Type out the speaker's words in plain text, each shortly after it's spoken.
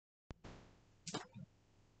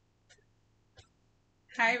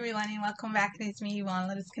Hi everyone and welcome back. It's me, Yvonne.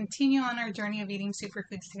 Let us continue on our journey of eating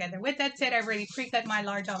superfoods together. With that said, I've already pre-cut my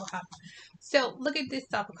large avocado. So look at this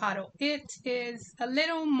avocado. It is a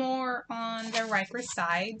little more on the riper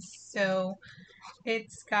side. So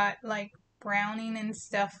it's got like browning and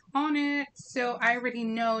stuff on it. So I already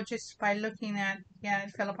know just by looking at, yeah,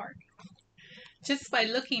 it fell apart. Just by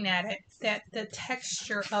looking at it that the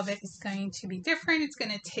texture of it is going to be different. It's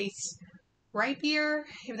going to taste ripier,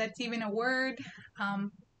 if that's even a word.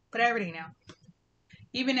 But I already know.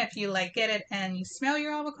 Even if you get it and you smell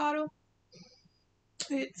your avocado,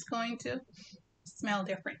 it's going to smell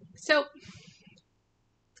different. So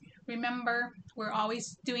remember, we're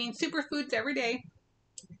always doing superfoods every day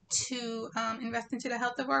to invest into the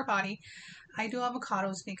health of our body. I do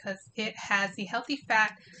avocados because it has the healthy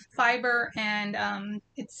fat, fiber, and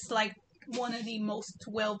it's like one of the most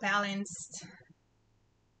well-balanced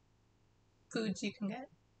foods you can get.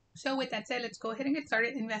 So with that said, let's go ahead and get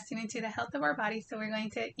started investing into the health of our body. So we're going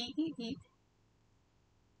to eat.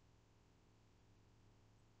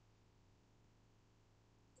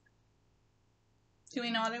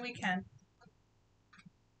 Doing all that we can.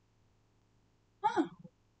 Oh,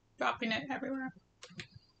 dropping it everywhere.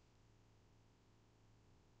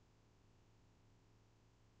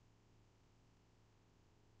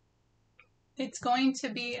 It's going to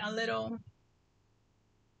be a little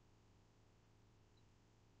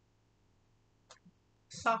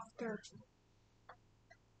softer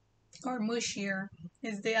or mushier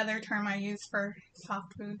is the other term I use for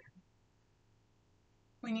soft food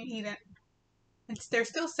when you eat it. There's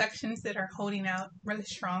still sections that are holding out really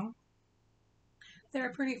strong.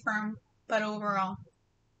 They're pretty firm, but overall,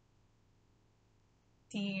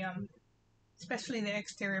 the especially the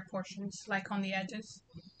exterior portions, like on the edges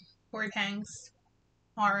where it hangs,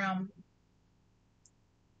 are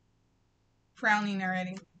browning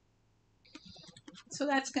already. So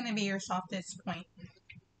that's going to be your softest point.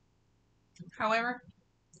 However,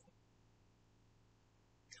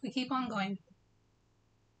 we keep on going.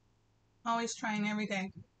 Always trying every day.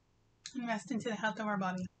 Invest into the health of our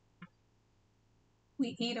body.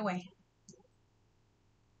 We eat away.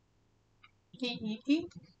 Eat.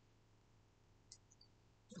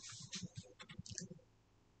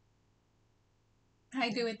 I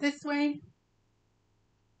do it this way.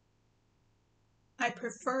 I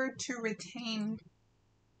prefer to retain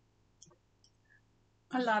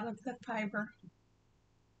a lot of the fiber.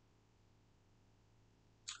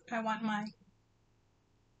 I want my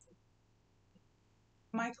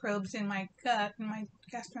microbes in my gut and my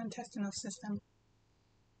gastrointestinal system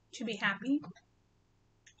to be happy.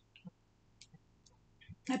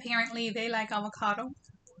 Apparently, they like avocado.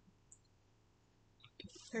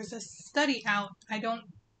 There's a study out. I don't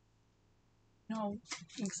know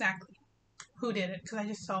exactly who did it because I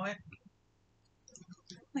just saw it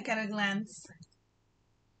like at a glance.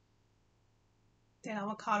 That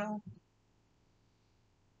avocado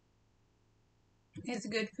is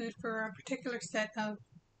good food for a particular set of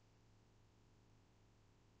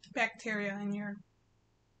bacteria in your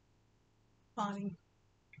body.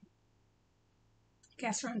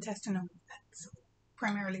 Gastrointestinal, that's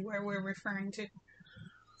primarily where we're referring to.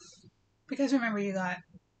 Because remember, you got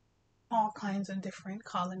all kinds of different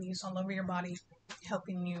colonies all over your body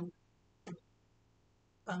helping you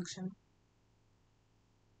function.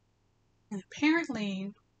 And apparently,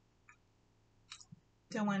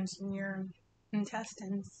 the ones in your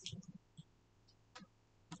intestines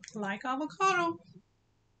like avocado.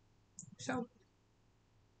 So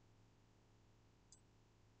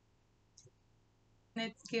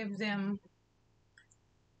it gives them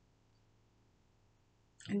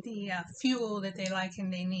the fuel that they like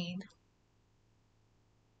and they need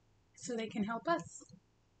so they can help us.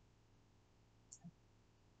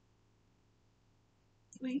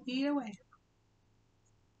 We eat away.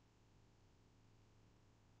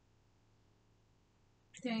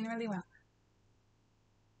 Doing really well.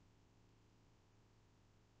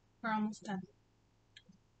 We're almost done.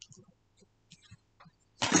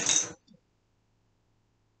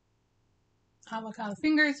 Avocado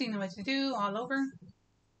fingers, you know what to do, all over.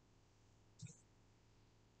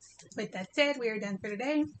 With that said, we are done for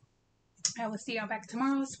today. I will see y'all back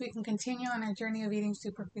tomorrow so we can continue on our journey of eating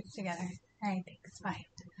superfoods together. Alright, thanks. Bye.